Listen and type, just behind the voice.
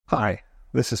Hi,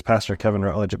 this is Pastor Kevin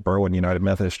Rutledge at Berwyn United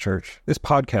Methodist Church. This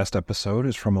podcast episode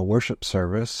is from a worship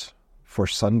service for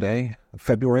Sunday,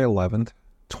 February 11th,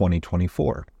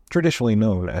 2024, traditionally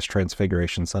known as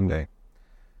Transfiguration Sunday.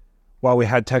 While we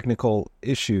had technical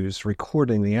issues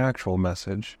recording the actual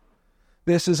message,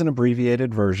 this is an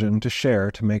abbreviated version to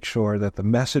share to make sure that the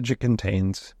message it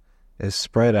contains is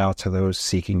spread out to those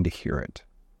seeking to hear it.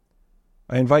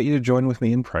 I invite you to join with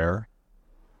me in prayer.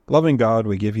 Loving God,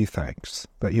 we give you thanks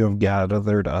that you have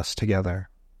gathered us together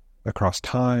across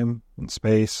time and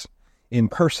space, in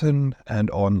person and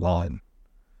online.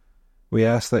 We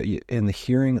ask that in the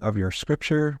hearing of your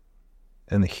scripture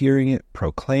and the hearing it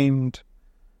proclaimed,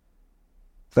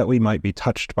 that we might be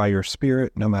touched by your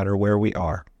Spirit no matter where we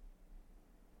are.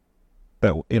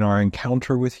 That in our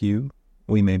encounter with you,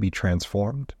 we may be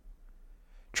transformed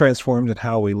in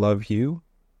how we love you,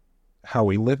 how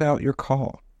we live out your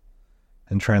call,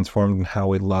 and transformed in how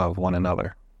we love one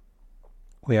another.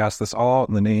 We ask this all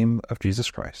in the name of Jesus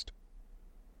Christ.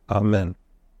 Amen.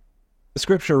 The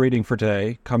scripture reading for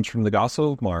today comes from the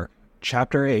Gospel of Mark,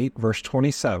 chapter 8, verse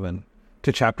 27,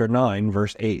 to chapter 9,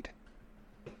 verse 8.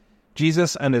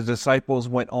 Jesus and his disciples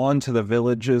went on to the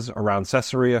villages around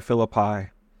Caesarea Philippi,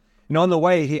 and on the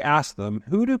way he asked them,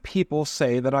 "Who do people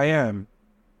say that I am?"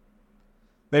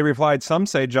 They replied, "Some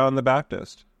say John the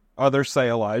Baptist, others say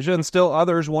Elijah, and still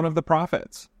others one of the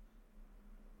prophets."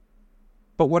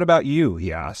 "But what about you?"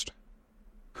 he asked.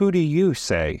 "Who do you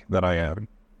say that I am?"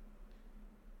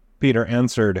 Peter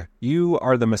answered, "You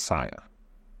are the Messiah."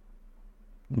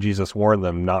 Jesus warned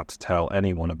them not to tell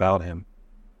anyone about him.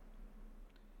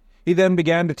 He then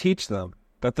began to teach them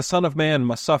that the Son of Man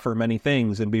must suffer many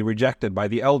things and be rejected by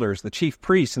the elders, the chief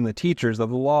priests, and the teachers of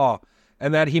the law,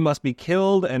 and that he must be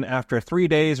killed and after 3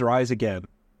 days rise again.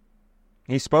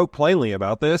 He spoke plainly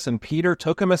about this, and Peter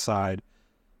took him aside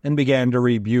and began to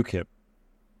rebuke him.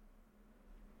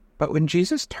 But when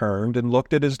Jesus turned and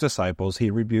looked at his disciples, he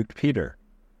rebuked Peter.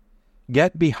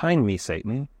 "Get behind me,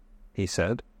 Satan," he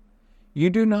said. "You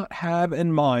do not have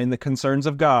in mind the concerns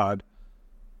of God,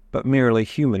 but merely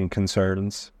human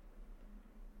concerns."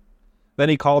 Then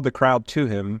he called the crowd to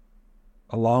him,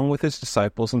 along with his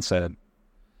disciples, and said,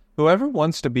 "Whoever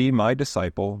wants to be my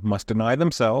disciple must deny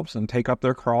themselves and take up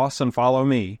their cross and follow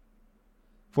me.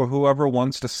 For whoever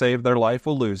wants to save their life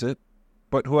will lose it,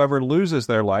 but whoever loses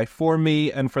their life for me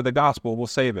and for the gospel will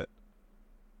save it.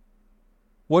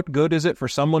 What good is it for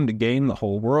someone to gain the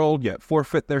whole world yet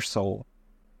forfeit their soul?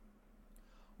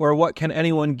 Or what can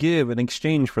anyone give in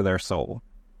exchange for their soul?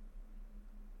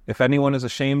 If anyone is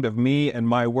ashamed of me and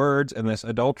my words in this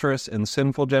adulterous and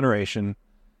sinful generation,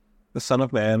 the Son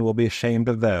of Man will be ashamed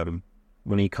of them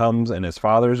when he comes in his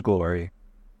Father's glory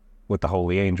with the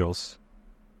holy angels."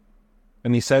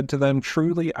 And he said to them,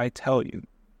 "Truly I tell you,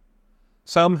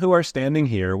 some who are standing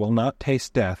here will not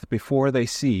taste death before they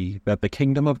see that the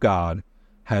kingdom of God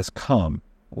has come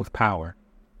with power."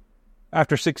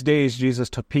 After 6 days, Jesus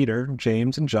took Peter,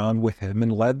 James, and John with him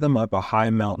and led them up a high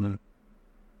mountain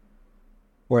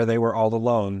where they were all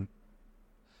alone.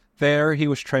 There he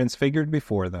was transfigured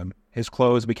before them. His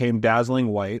clothes became dazzling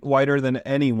white, whiter than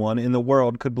anyone in the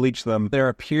world could bleach them. There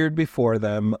appeared before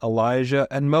them Elijah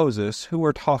and Moses, who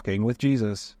were talking with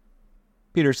Jesus.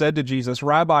 Peter said to Jesus,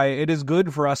 "Rabbi, it is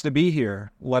good for us to be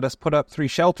here. Let us put up 3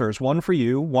 shelters, one for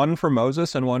you, one for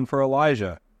Moses, and one for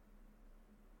Elijah."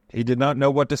 He did not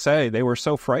know what to say. They were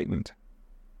so frightened.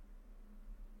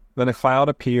 Then a cloud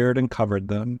appeared and covered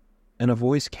them, and a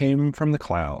voice came from the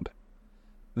cloud.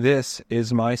 "This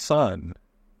is my Son,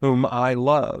 whom I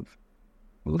love.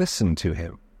 Listen to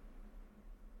him."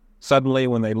 Suddenly,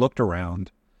 when they looked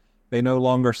around, they no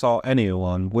longer saw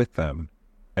anyone with them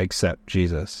except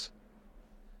Jesus.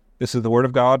 This is the word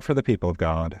of God for the people of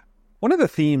God. One of the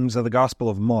themes of the Gospel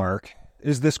of Mark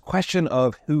is this question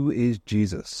of who is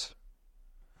Jesus.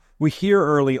 We hear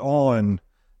early on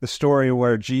the story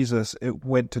where Jesus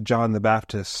went to John the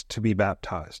Baptist to be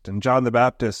baptized, and John the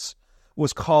Baptist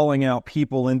was calling out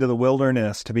people into the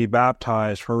wilderness to be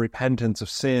baptized for repentance of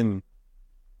sin.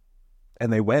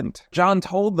 And they went. John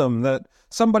told them that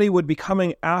somebody would be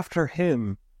coming after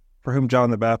him, for whom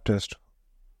John the Baptist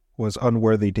was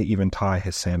unworthy to even tie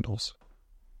his sandals.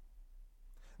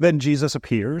 Then Jesus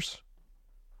appears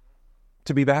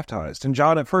to be baptized, and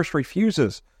John at first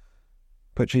refuses,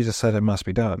 but Jesus said it must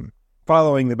be done.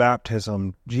 Following the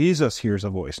baptism, Jesus hears a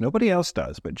voice. Nobody else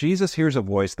does, but Jesus hears a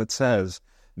voice that says,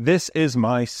 "This is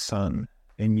my Son,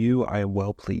 in you I am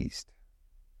well pleased."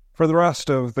 For the rest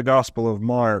of the Gospel of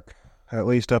Mark, at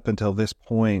least up until this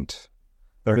point,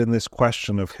 there's been this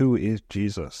question of who is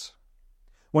Jesus.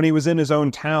 When he was in his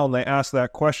own town, they asked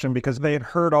that question because they had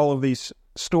heard all of these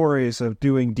stories of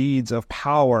doing deeds of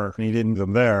power, and he didn't do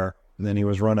them there, and then he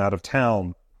was run out of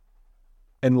town.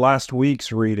 In last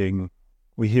week's reading,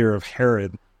 we hear of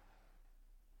Herod,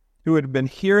 who had been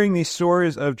hearing these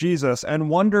stories of Jesus and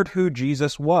wondered who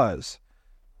Jesus was,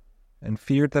 and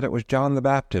feared that it was John the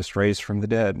Baptist raised from the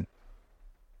dead.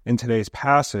 In today's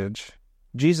passage,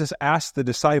 Jesus asked the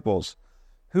disciples,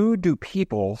 "Who do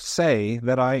people say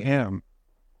that I am?"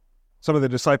 Some of the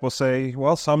disciples say,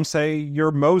 well, some say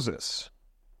you're Moses.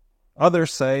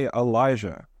 Others say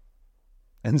Elijah.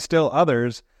 And still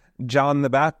others, John the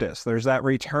Baptist. There's that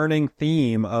returning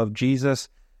theme of Jesus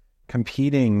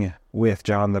competing with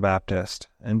John the Baptist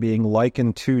and being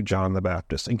likened to John the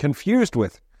Baptist and confused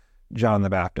with John the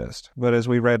Baptist. But as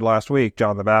we read last week,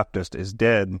 John the Baptist is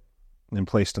dead and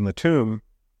placed in the tomb.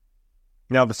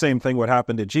 Now, the same thing would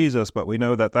happen to Jesus, but we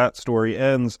know that that story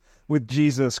ends with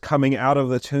Jesus coming out of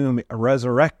the tomb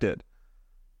resurrected,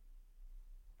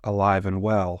 alive and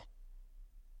well.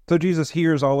 So Jesus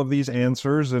hears all of these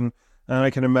answers, and I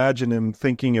can imagine him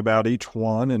thinking about each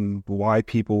one and why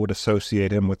people would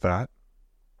associate him with that.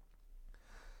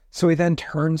 So he then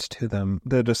turns to them,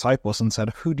 the disciples, and said,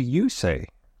 "Who do you say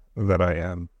that I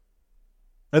am?"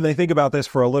 And they think about this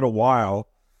for a little while,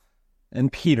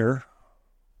 and Peter,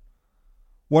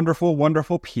 wonderful,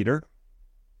 wonderful Peter,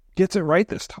 gets it right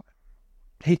this time.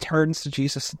 He turns to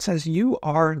Jesus and says, "You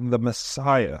are the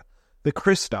Messiah, the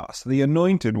Christos, the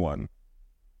Anointed One."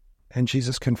 And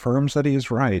Jesus confirms that he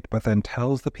is right, but then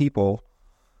tells the people,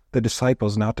 the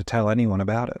disciples, not to tell anyone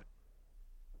about it.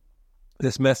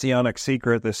 This messianic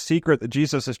secret, this secret that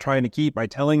Jesus is trying to keep by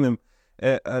telling them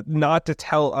not to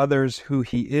tell others who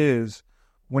he is.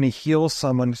 When he heals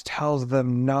someone, he tells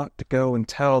them not to go and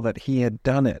tell that he had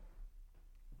done it.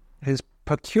 Is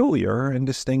peculiar and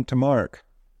distinct to Mark.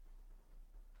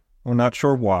 We're not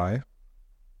sure why.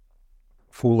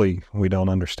 Fully, we don't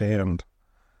understand.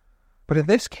 But in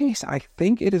this case, I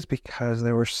think it is because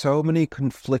there were so many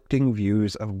conflicting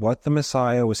views of what the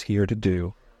Messiah was here to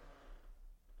do.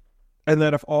 And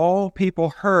that if all people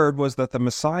heard was that the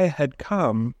Messiah had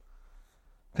come,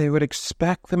 they would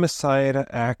expect the Messiah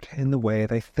to act in the way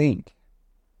they think.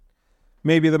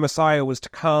 Maybe the Messiah was to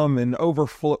come and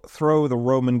overthrow the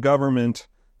Roman government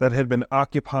that had been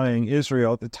occupying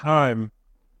Israel at the time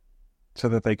so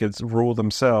that they could rule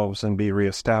themselves and be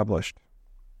reestablished.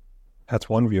 That's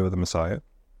one view of the Messiah.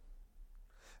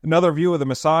 Another view of the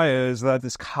Messiah is that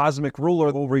this cosmic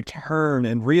ruler will return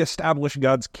and reestablish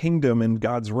God's kingdom and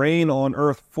God's reign on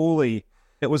earth fully.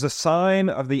 It was a sign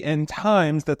of the end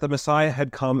times that the Messiah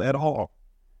had come at all.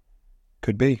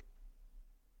 Could be.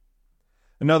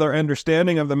 Another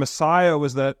understanding of the Messiah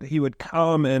was that he would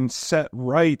come and set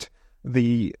right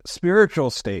the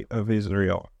spiritual state of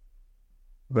Israel.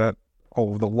 That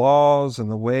all the laws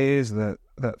and the ways that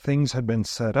things had been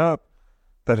set up,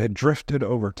 that had drifted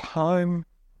over time,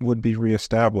 would be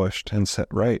reestablished and set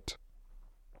right.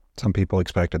 Some people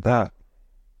expected that.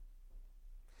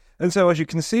 And so as you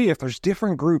can see, if there's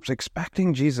different groups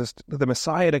expecting Jesus, the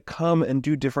Messiah, to come and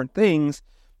do different things,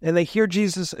 and they hear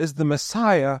Jesus is the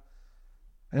Messiah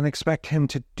and expect him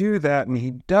to do that, and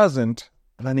he doesn't,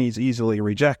 then he's easily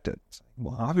rejected.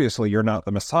 Well, obviously you're not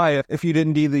the Messiah if you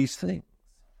didn't do these things.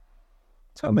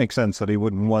 So it makes sense that he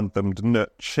wouldn't want them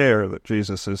to share that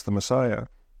Jesus is the Messiah.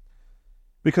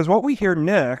 Because what we hear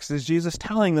next is Jesus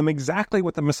telling them exactly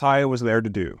what the Messiah was there to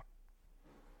do.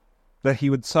 That he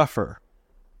would suffer,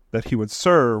 that he would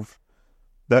serve,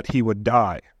 that he would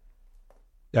die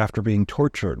after being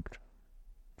tortured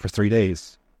for 3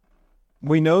 days.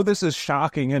 We know this is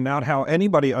shocking and not how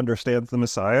anybody understands the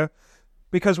Messiah,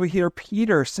 because we hear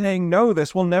Peter saying, "No,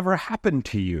 this will never happen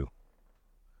to you."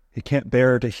 He can't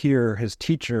bear to hear his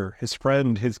teacher, his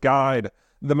friend, his guide,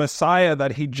 the Messiah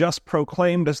that he just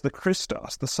proclaimed as the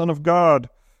Christos, the Son of God,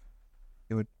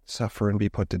 he would suffer and be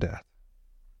put to death.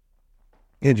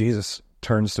 And Jesus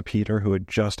turns to Peter, who had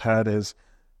just had his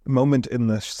moment in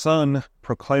the sun,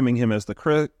 proclaiming him as the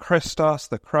Christos,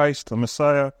 the Christ, the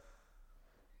Messiah.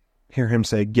 Hear him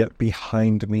say, "Get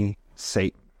behind me,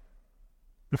 Satan."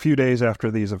 A few days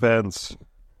after these events,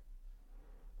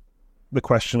 the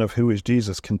question of who is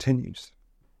Jesus continues.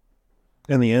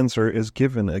 And the answer is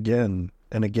given again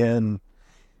and again.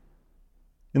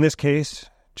 In this case,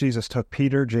 Jesus took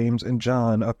Peter, James, and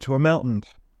John up to a mountain.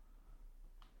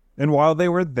 And while they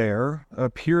were there,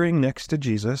 appearing next to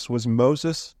Jesus was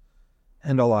Moses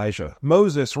and Elijah.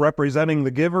 Moses representing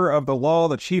the giver of the law,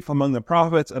 the chief among the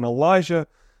prophets, and Elijah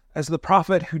as the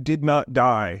prophet who did not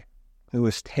die, who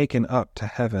was taken up to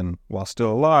heaven while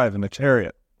still alive in a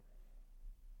chariot.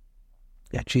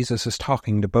 Yet Jesus is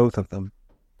talking to both of them.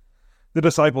 The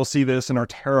disciples see this and are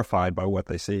terrified by what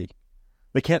they see.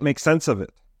 They can't make sense of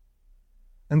it.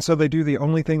 And so they do the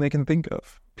only thing they can think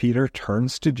of. Peter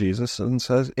turns to Jesus and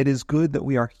says, "It is good that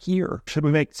we are here. Should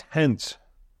we make tents?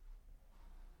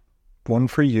 One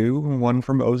for you, one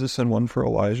for Moses, and one for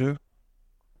Elijah?"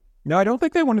 Now, I don't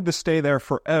think they wanted to stay there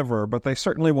forever, but they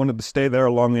certainly wanted to stay there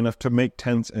long enough to make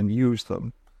tents and use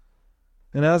them.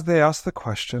 And as they ask the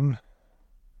question,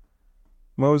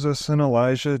 Moses and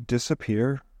Elijah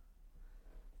disappear.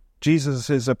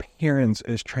 Jesus' appearance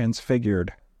is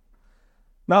transfigured.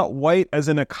 Not white as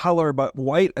in a color, but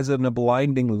white as in a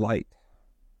blinding light.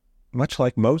 Much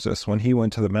like Moses when he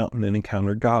went to the mountain and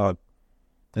encountered God,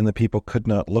 and the people could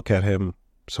not look at him,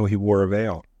 so he wore a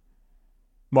veil.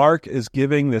 Mark is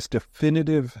giving this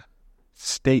definitive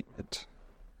statement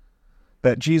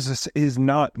that Jesus is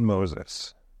not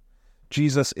Moses.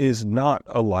 Jesus is not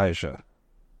Elijah,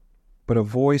 but a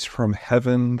voice from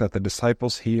heaven that the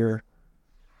disciples hear,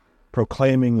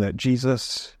 proclaiming that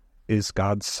Jesus is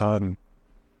God's Son.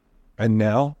 And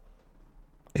now,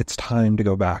 it's time to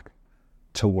go back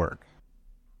to work.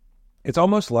 It's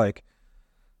almost like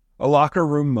a locker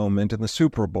room moment in the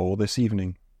Super Bowl this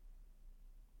evening.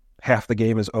 Half the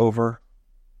game is over.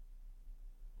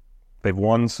 They've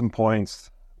won some points.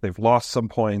 They've lost some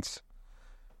points.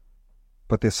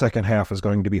 But the second half is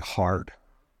going to be hard.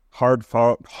 Hard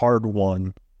fought, hard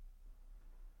won.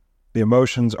 The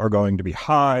emotions are going to be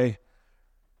high,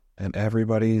 and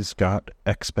everybody's got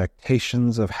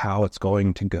expectations of how it's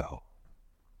going to go.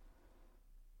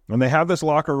 And they have this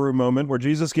locker room moment where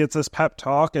Jesus gets this pep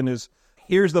talk and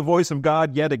hears the voice of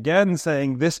God yet again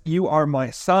saying, "This, you are my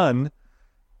son."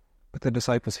 But the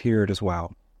disciples hear it as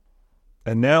well.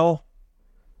 And now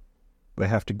they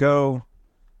have to go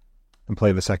and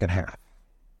play the second half,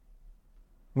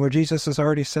 where Jesus has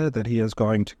already said that he is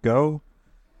going to go,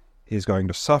 he is going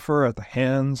to suffer at the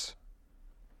hands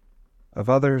of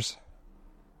others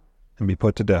and be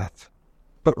put to death,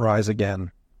 but rise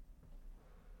again.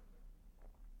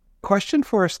 Question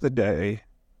for us today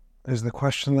is the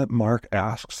question that Mark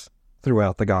asks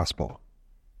throughout the gospel.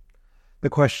 The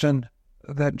question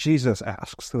that Jesus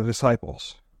asks the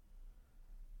disciples.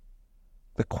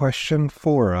 The question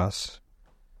for us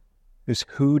is,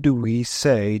 who do we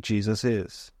say Jesus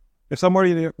is? If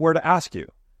somebody were to ask you,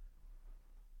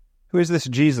 who is this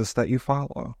Jesus that you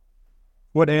follow?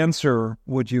 What answer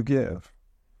would you give?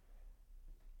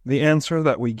 The answer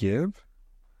that we give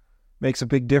makes a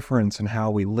big difference in how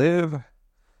we live,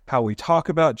 how we talk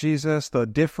about Jesus, the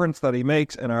difference that he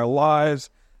makes in our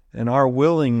lives, and our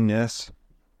willingness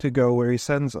to go where he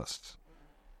sends us.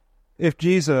 If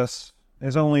Jesus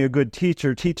is only a good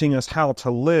teacher teaching us how to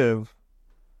live,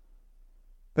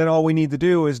 then all we need to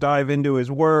do is dive into his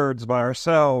words by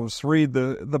ourselves, read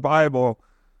the Bible,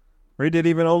 read it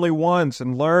even only once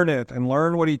and learn it and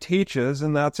learn what he teaches,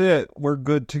 and that's it. We're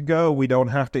good to go. We don't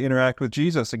have to interact with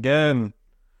Jesus again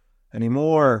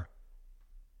anymore.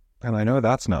 And I know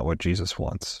that's not what Jesus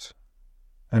wants,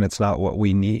 and it's not what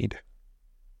we need.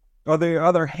 On the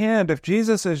other hand, if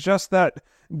Jesus is just that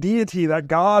deity, that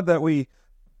God that we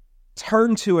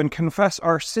turn to and confess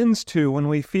our sins to when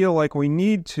we feel like we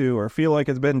need to or feel like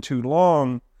it's been too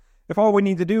long, if all we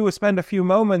need to do is spend a few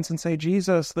moments and say,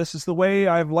 "Jesus, this is the way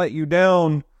I've let you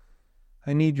down.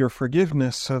 I need your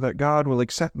forgiveness so that God will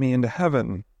accept me into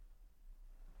heaven,"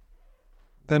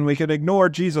 then we can ignore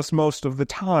Jesus most of the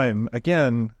time.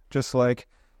 Again, just like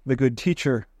the good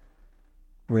teacher,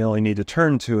 we only need to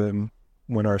turn to him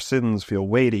when our sins feel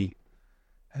weighty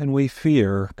and we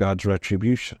fear God's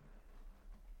retribution.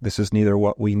 This is neither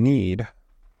what we need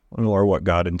nor what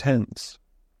God intends.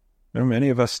 There are many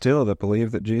of us still that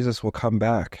believe that Jesus will come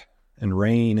back and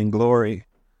reign in glory,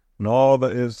 and all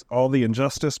the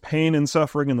injustice, pain, and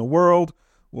suffering in the world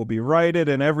will be righted,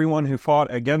 and everyone who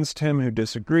fought against him, who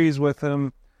disagrees with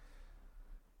him,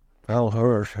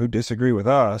 or who disagree with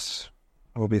us,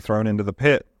 will be thrown into the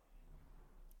pit.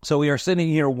 So we are sitting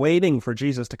here waiting for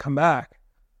Jesus to come back.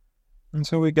 And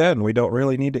so again, we don't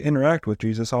really need to interact with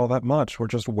Jesus all that much. We're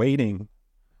just waiting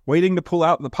to pull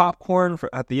out the popcorn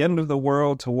at the end of the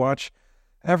world to watch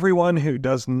everyone who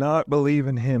does not believe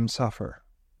in him suffer.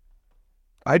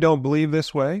 I don't believe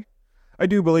this way. I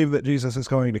do believe that Jesus is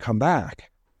going to come back.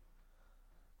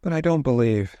 But I don't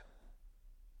believe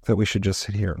that we should just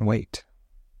sit here and wait.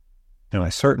 And I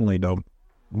certainly don't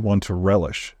want to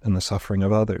relish in the suffering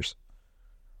of others,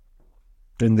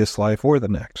 in this life or the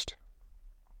next.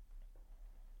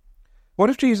 What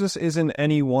if Jesus isn't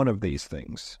any one of these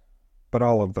things, but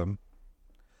all of them?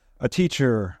 A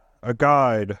teacher, a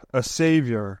guide, a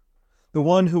savior, the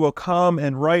one who will come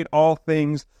and right all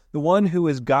things, the one who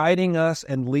is guiding us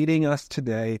and leading us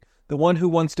today, the one who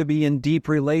wants to be in deep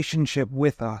relationship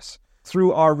with us,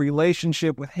 Through our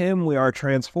relationship with him, we are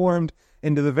transformed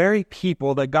into the very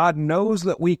people that God knows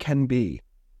that we can be.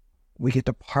 We get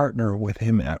to partner with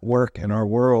him at work in our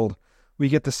world. We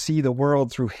get to see the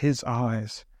world through his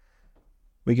eyes.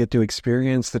 We get to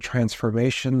experience the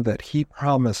transformation that he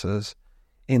promises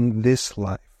in this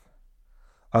life.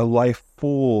 A life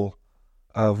full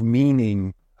of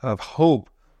meaning, of hope,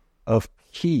 of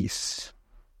peace,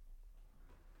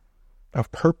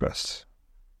 of purpose.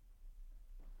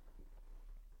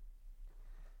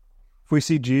 If we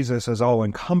see Jesus as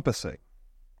all-encompassing,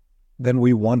 then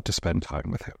we want to spend time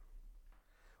with him.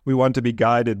 We want to be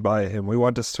guided by him. We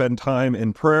want to spend time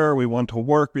in prayer. We want to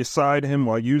work beside him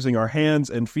while using our hands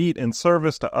and feet in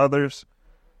service to others.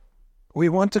 We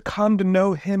want to come to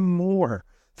know him more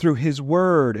through his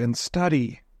word and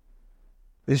study.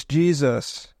 This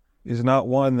Jesus is not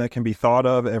one that can be thought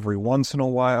of every once in a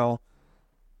while,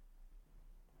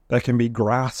 that can be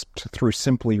grasped through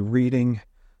simply reading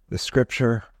the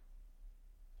scripture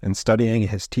and studying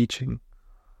his teaching,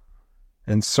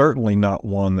 and certainly not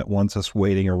one that wants us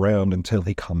waiting around until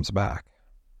he comes back,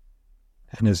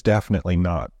 and is definitely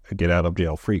not a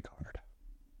get-out-of-jail-free card.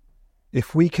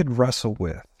 If we could wrestle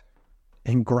with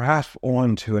and grasp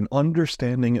onto an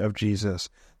understanding of Jesus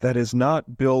that is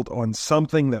not built on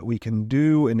something that we can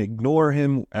do and ignore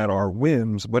him at our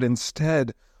whims, but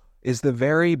instead is the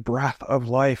very breath of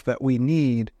life that we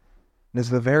need, and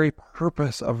is the very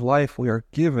purpose of life we are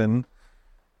given,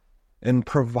 and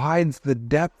provides the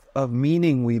depth of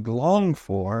meaning we long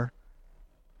for,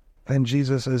 then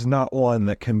Jesus is not one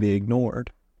that can be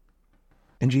ignored.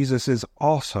 And Jesus is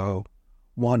also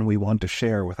one we want to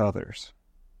share with others.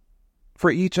 For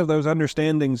each of those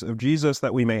understandings of Jesus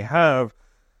that we may have,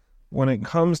 when it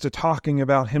comes to talking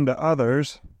about him to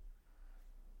others,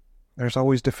 there's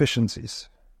always deficiencies.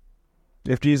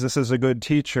 If Jesus is a good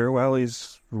teacher, well,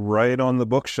 he's right on the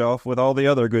bookshelf with all the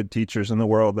other good teachers in the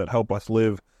world that help us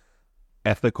live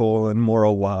ethical and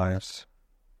moral lives.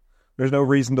 There's no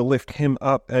reason to lift him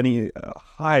up any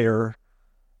higher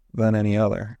than any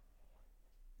other.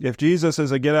 If Jesus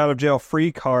is a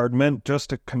get-out-of-jail-free card meant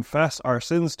just to confess our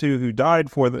sins to who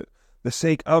died for the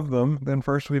sake of them, then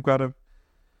first we've got to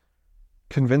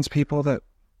convince people that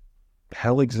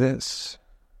hell exists,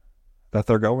 that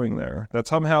they're going there, that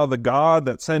somehow the God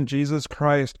that sent Jesus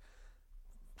Christ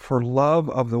for love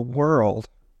of the world,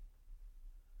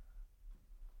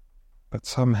 but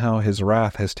somehow his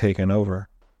wrath has taken over.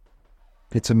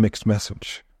 It's a mixed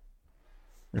message.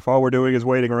 If all we're doing is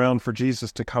waiting around for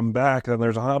Jesus to come back, then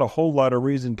there's not a whole lot of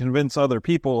reason to convince other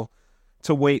people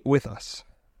to wait with us.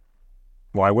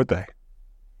 Why would they?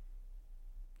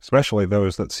 Especially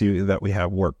those that see that we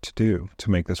have work to do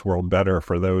to make this world better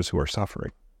for those who are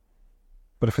suffering.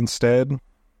 But if instead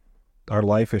our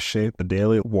life is shaped the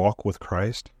daily walk with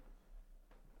Christ,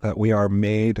 that we are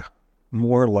made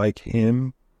more like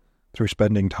him through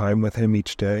spending time with him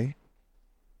each day,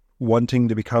 wanting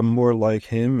to become more like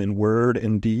him in word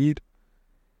and deed.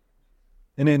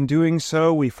 And in doing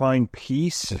so, we find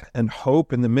peace and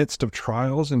hope in the midst of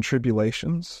trials and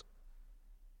tribulations,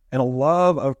 and a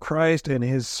love of Christ in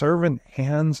his servant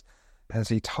hands as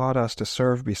he taught us to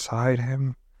serve beside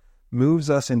him, moves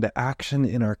us into action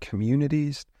in our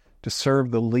communities to serve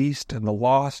the least and the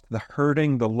lost, the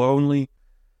hurting, the lonely,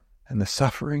 and the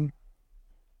suffering,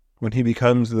 when he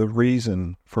becomes the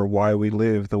reason for why we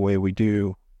live the way we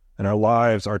do, and our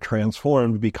lives are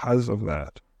transformed because of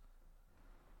that.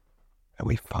 And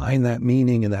we find that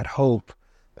meaning and that hope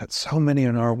that so many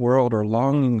in our world are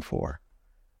longing for,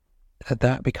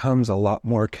 that becomes a lot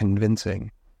more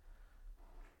convincing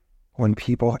when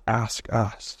people ask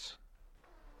us,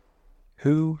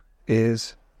 who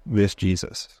is this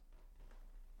Jesus?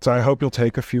 So I hope you'll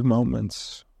take a few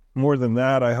moments. More than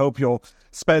that, I hope you'll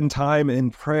spend time in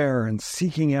prayer and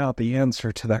seeking out the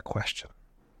answer to that question.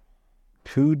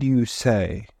 Who do you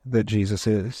say that Jesus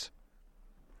is?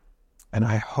 And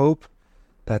I hope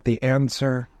that the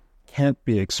answer can't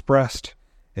be expressed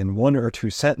in one or two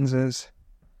sentences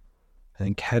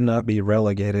and cannot be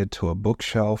relegated to a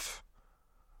bookshelf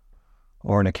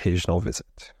or an occasional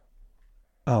visit.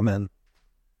 Amen.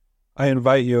 I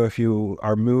invite you, if you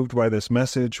are moved by this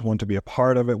message, want to be a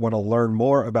part of it, want to learn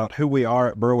more about who we are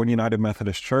at Berwyn United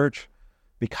Methodist Church,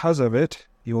 because of it,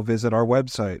 you will visit our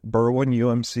website,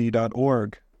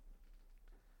 berwynumc.org.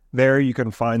 There you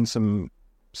can find some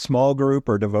small group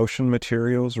or devotion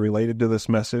materials related to this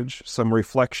message, some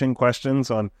reflection questions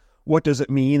on what does it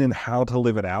mean and how to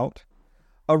live it out,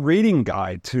 a reading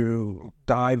guide to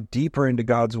dive deeper into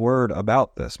God's Word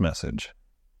about this message,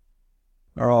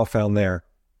 are all found there.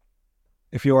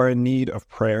 If you are in need of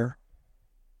prayer,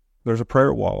 there's a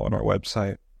prayer wall on our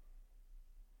website.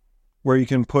 where you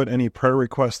can put any prayer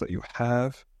requests that you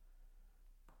have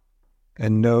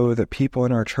and know that people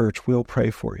in our church will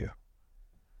pray for you.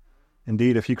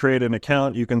 Indeed, if you create an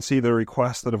account, you can see the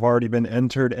requests that have already been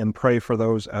entered and pray for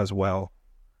those as well.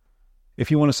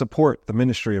 If you want to support the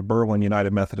ministry of Berwyn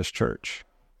United Methodist Church,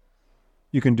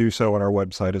 you can do so on our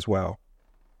website as well.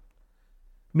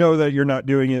 Know that you're not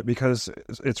doing it because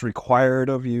it's required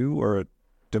of you or it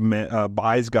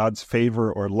buys God's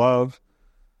favor or love,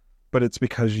 but it's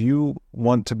because you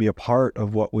want to be a part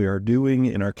of what we are doing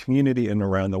in our community and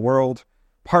around the world,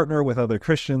 partner with other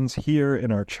Christians here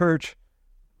in our church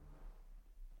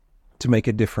to make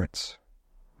a difference.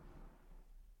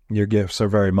 Your gifts are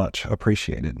very much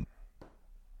appreciated.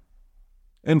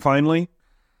 And finally,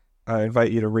 I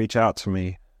invite you to reach out to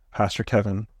me, Pastor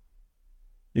Kevin.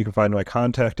 You can find my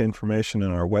contact information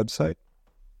on our website.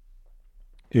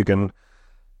 You can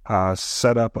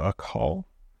set up a call,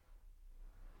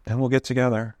 and we'll get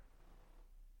together.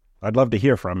 I'd love to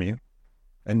hear from you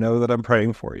and know that I'm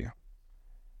praying for you.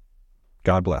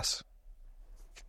 God bless.